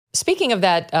speaking of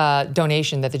that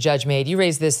donation that the judge made, you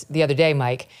raised this the other day,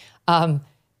 Mike.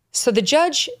 So the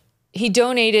judge, he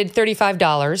donated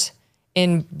 $35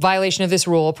 in violation of this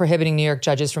rule prohibiting New York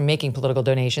judges from making political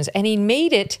donations. And he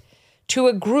made it to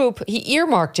a group, he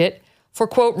earmarked it for,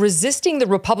 quote, resisting the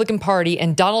Republican Party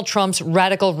and Donald Trump's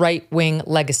radical right-wing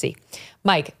legacy.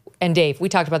 Mike and Dave, we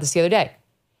talked about this the other day.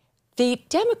 The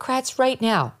Democrats right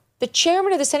now, the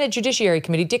chairman of the Senate Judiciary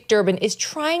Committee, Dick Durbin, is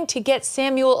trying to get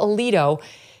Samuel Alito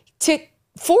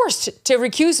forced to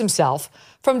recuse himself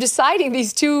from deciding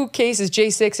these two cases,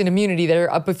 J6 and immunity, that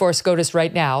are up before SCOTUS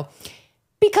right now,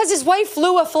 because his wife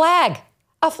flew a flag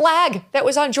that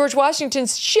was on George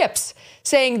Washington's ships,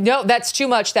 saying, no, that's too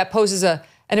much. That poses an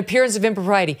appearance of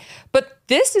impropriety. But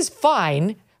this is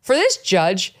fine for this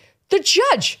judge, the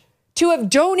judge, to have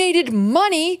donated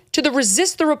money to the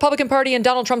Resist the Republican Party and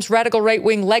Donald Trump's radical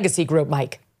right-wing legacy group,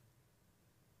 Mike.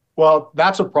 Well,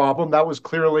 that's a problem. That was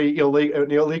clearly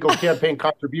an illegal campaign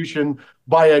contribution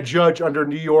by a judge under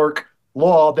New York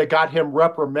law that got him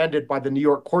reprimanded by the New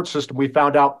York court system. We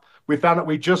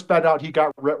just found out he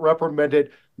got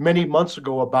reprimanded many months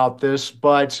ago about this.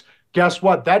 But guess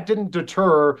what? That didn't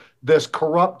deter this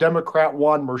corrupt Democrat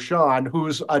Juan Merchan,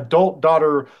 whose adult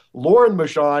daughter, Lauren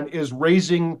Merchan, is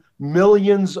raising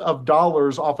millions of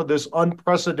dollars off of this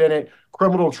unprecedented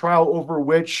criminal trial over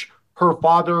which her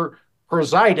father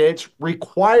presided,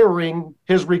 requiring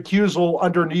his recusal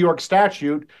under New York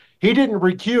statute. He didn't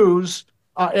recuse.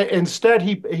 Instead,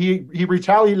 he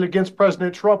retaliated against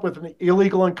President Trump with an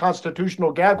illegal and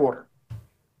unconstitutional gag order.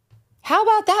 How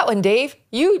about that one, Dave?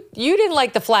 You didn't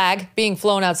like the flag being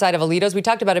flown outside of Alito's. We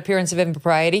talked about appearance of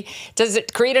impropriety. Does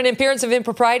it create an appearance of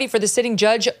impropriety for the sitting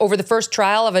judge over the first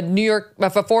trial of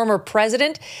a former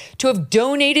president to have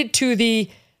donated to the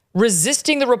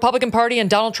Resisting the Republican Party and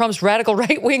Donald Trump's radical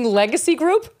right-wing legacy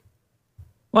group?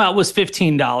 Well, it was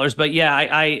 $15, but yeah,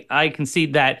 I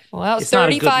concede that. Well, it's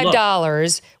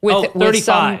 $35 with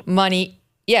some money.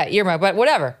 Yeah, earmark, but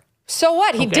whatever. So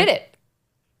what? He did it.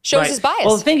 Shows his bias.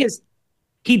 Well, the thing is,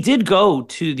 he did go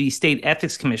to the State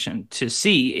Ethics Commission to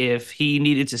see if he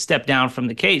needed to step down from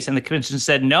the case, and the commission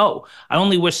said no. I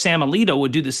only wish Sam Alito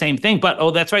would do the same thing,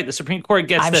 but that's right, the Supreme Court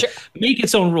gets to make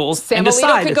its own rules Sam and Alito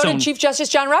decide could go to Chief Justice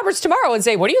John Roberts tomorrow and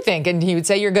say, what do you think? And he would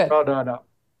say, you're good. No.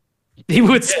 He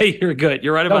would say you're good.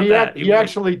 You're right about that. He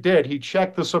actually did. He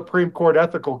checked the Supreme Court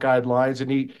ethical guidelines,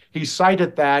 and he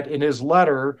cited that in his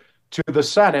letter to the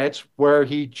Senate, where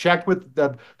he checked with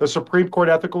the Supreme Court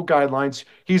ethical guidelines.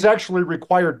 He's actually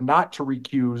required not to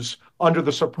recuse under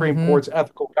the Supreme Court's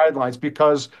ethical guidelines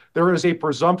because there is a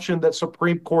presumption that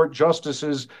Supreme Court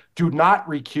justices do not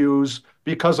recuse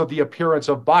because of the appearance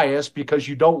of bias, because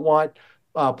you don't want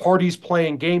parties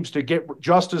playing games to get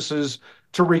justices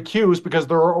to recuse because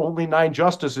there are only 9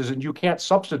 justices and you can't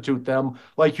substitute them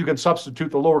like you can substitute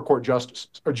the lower court justices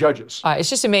or judges. It's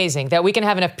just amazing that we can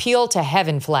have an appeal to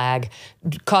heaven flag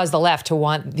cause the left to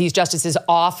want these justices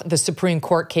off the Supreme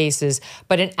Court cases,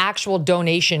 but an actual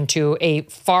donation to a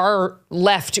far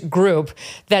left group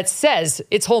that says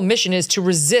its whole mission is to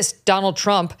resist Donald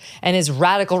Trump and his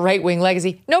radical right-wing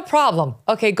legacy. No problem.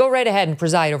 Okay, go right ahead and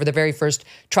preside over the very first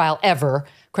trial ever,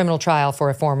 criminal trial for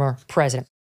a former president.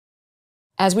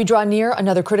 As we draw near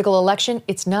another critical election,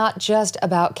 it's not just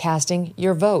about casting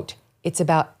your vote. It's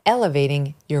about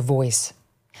elevating your voice.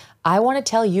 I want to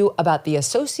tell you about the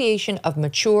Association of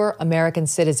Mature American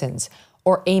Citizens,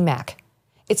 or AMAC.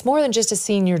 It's more than just a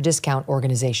senior discount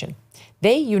organization.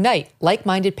 They unite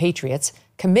like-minded patriots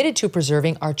committed to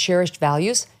preserving our cherished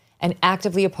values and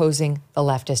actively opposing the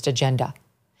leftist agenda.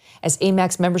 As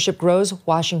AMAC's membership grows,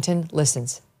 Washington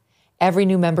listens. Every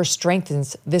new member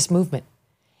strengthens this movement.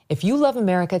 If you love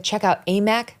America, check out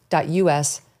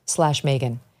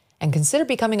amac.us/Megyn and consider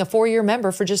becoming a 4-year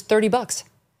member for just $30.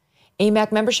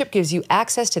 AMAC membership gives you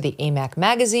access to the AMAC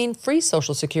magazine, free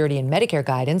Social Security and Medicare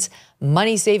guidance,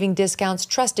 money-saving discounts,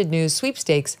 trusted news,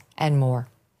 sweepstakes, and more.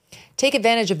 Take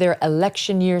advantage of their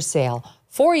election year sale,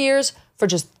 4 years for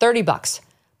just $30.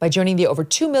 By joining the over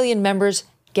 2 million members,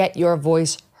 get your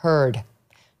voice heard.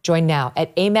 Join now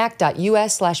at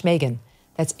amac.us/Megyn.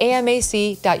 That's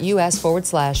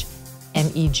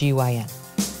amac.us/MEGYN.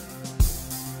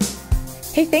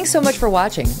 Hey, thanks so much for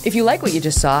watching. If you like what you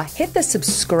just saw, hit the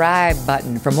subscribe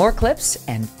button for more clips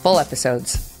and full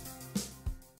episodes.